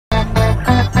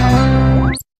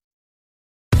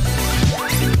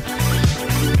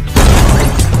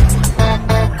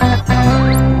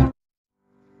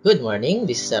Good morning,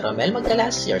 this is Romel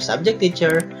Magdalas, your subject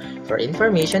teacher for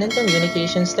Information and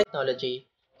Communications Technology,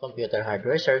 Computer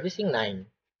Hardware Servicing 9.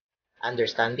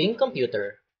 Understanding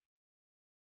Computer.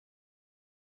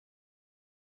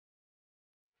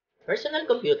 Personal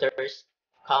computers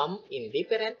come in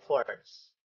different forms.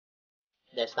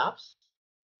 Desktops,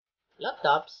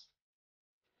 laptops,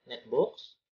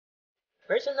 netbooks,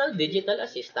 personal digital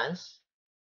assistants,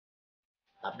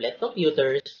 tablet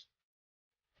computers,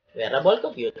 wearable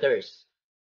computers.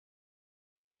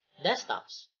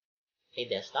 Desktops. A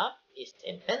desktop is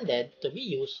intended to be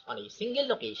used on a single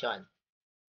location.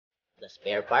 The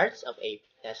spare parts of a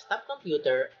desktop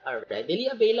computer are readily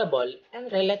available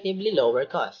and relatively lower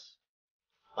cost.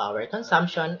 Power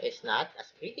consumption is not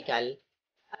as critical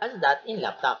as that in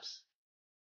laptops.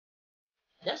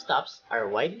 Desktops are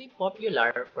widely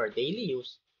popular for daily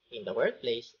use in the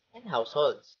workplace and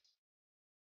households.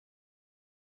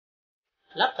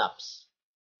 Laptops.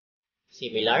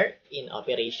 Similar in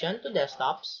operation to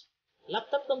desktops,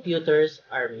 laptop computers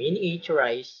are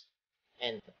miniaturized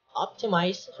and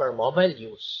optimized for mobile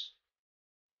use.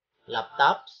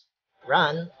 Laptops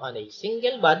run on a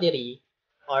single battery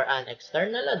or an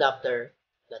external adapter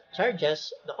that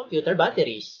charges the computer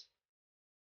batteries.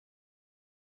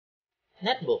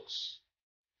 Netbooks.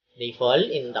 They fall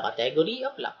in the category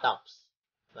of laptops,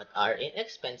 but are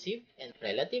inexpensive and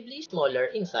relatively smaller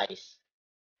in size.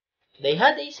 They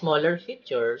had a smaller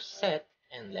feature set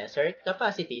and lesser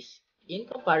capacities in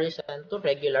comparison to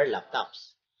regular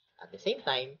laptops. At the same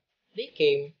time, they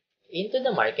came into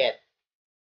the market.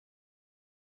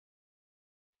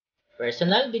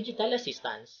 Personal digital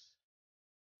assistants.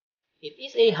 It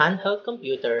is a handheld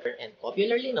computer and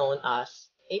popularly known as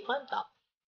a laptop.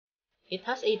 It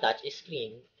has a touch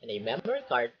screen and a memory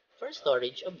card for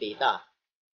storage of data.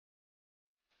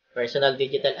 Personal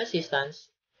digital assistants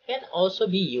can also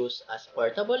be used as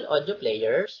portable audio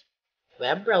players,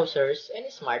 web browsers, and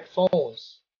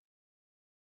smartphones.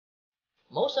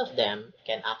 Most of them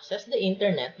can access the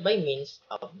internet by means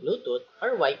of Bluetooth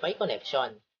or Wi-Fi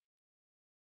connection.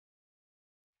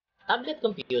 Tablet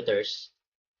computers.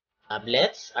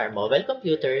 Tablets are mobile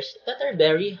computers that are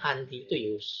very handy to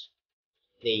use.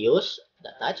 They use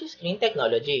the touchscreen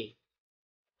technology.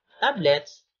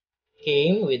 Tablets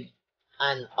came with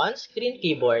an on-screen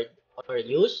keyboard or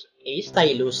use a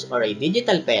stylus or a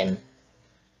digital pen.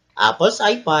 Apple's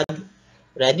iPod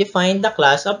redefined the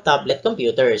class of tablet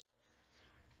computers.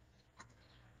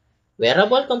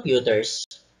 Wearable computers.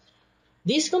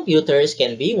 These computers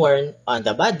can be worn on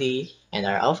the body and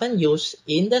are often used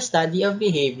in the study of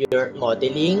behavior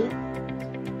modeling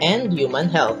and human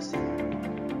health.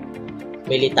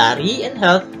 Military and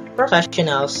health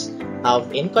professionals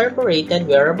have incorporated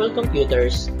wearable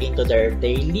computers into their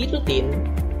daily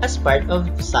routine as part of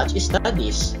such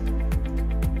studies.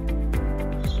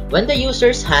 When the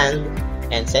user's hand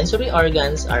and sensory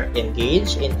organs are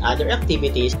engaged in other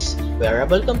activities,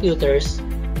 wearable computers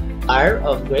are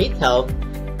of great help.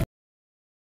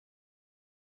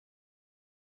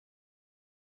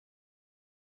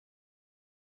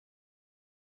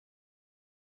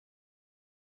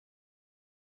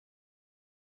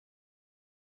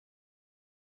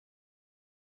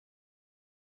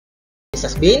 This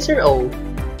has been Sir O.